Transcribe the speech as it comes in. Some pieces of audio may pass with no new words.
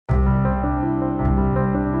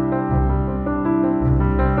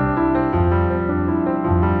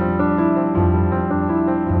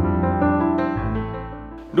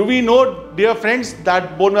we know, dear friends,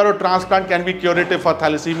 that bone marrow transplant can be curative for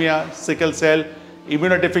thalassemia, sickle cell,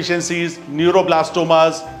 immunodeficiencies,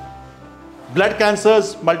 neuroblastomas, blood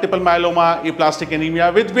cancers, multiple myeloma, aplastic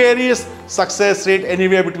anemia, with various success rate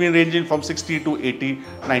anywhere between ranging from 60 to 80,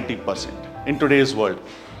 90% in today's world.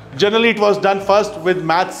 Generally, it was done first with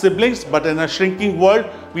matched siblings, but in a shrinking world,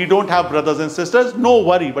 we don't have brothers and sisters. No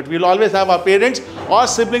worry, but we'll always have our parents or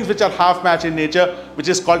siblings which are half-match in nature, which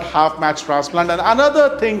is called half-match transplant. And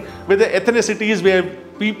another thing with the ethnicities where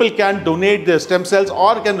people can donate their stem cells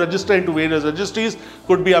or can register into various registries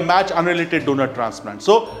could be a match unrelated donor transplant.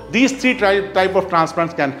 So these three type of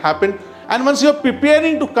transplants can happen. And once you're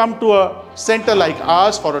preparing to come to a center like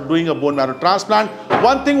ours for doing a bone marrow transplant,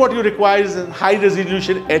 one thing what you require is a high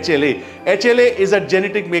resolution HLA. HLA is a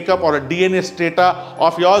genetic makeup or a DNA strata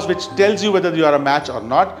of yours which tells you whether you are a match or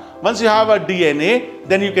not. Once you have a DNA,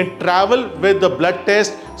 then you can travel with the blood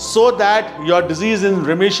test so that your disease is in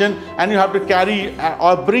remission, and you have to carry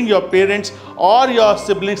or bring your parents or your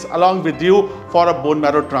siblings along with you for a bone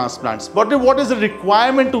marrow transplant. But what is the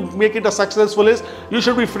requirement to make it a successful is you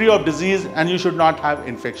should be free of disease and you should not have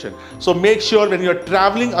infection. So make sure when you're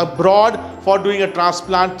traveling abroad for doing a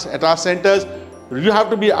transplant at our centers, you have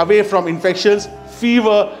to be away from infections,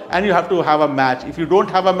 fever, and you have to have a match. If you don't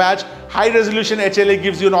have a match, high resolution HLA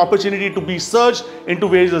gives you an opportunity to be searched into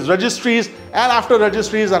various registries, and after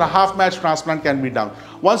registries, a half match transplant can be done.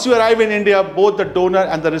 Once you arrive in India, both the donor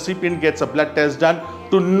and the recipient gets a blood test done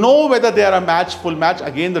to know whether they are a match, full match.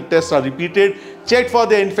 Again, the tests are repeated, checked for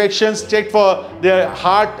their infections, checked for their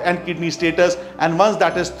heart and kidney status, and once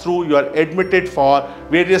that is through, you are admitted for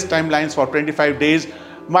various timelines for 25 days.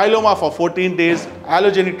 Myeloma for 14 days,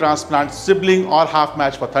 allogenic transplant, sibling or half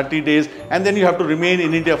match for 30 days, and then you have to remain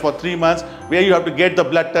in India for 3 months, where you have to get the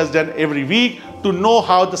blood test done every week to know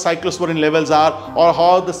how the cyclosporin levels are or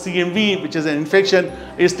how the CMV, which is an infection,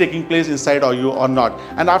 is taking place inside of you or not.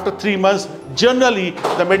 And after 3 months, generally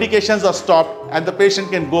the medications are stopped and the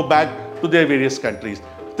patient can go back to their various countries.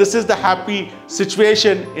 This is the happy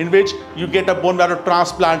situation in which you get a bone marrow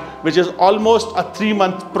transplant, which is almost a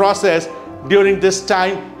 3-month process. During this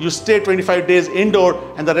time, you stay 25 days indoor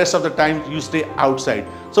and the rest of the time you stay outside.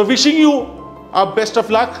 So wishing you our best of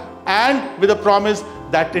luck, and with a promise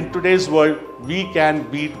that in today's world, we can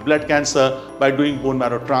beat blood cancer by doing bone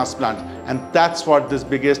marrow transplant. And that's what this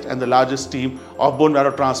biggest and the largest team of bone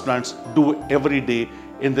marrow transplants do every day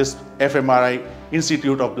in this FMRI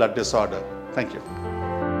Institute of Blood Disorder. Thank you.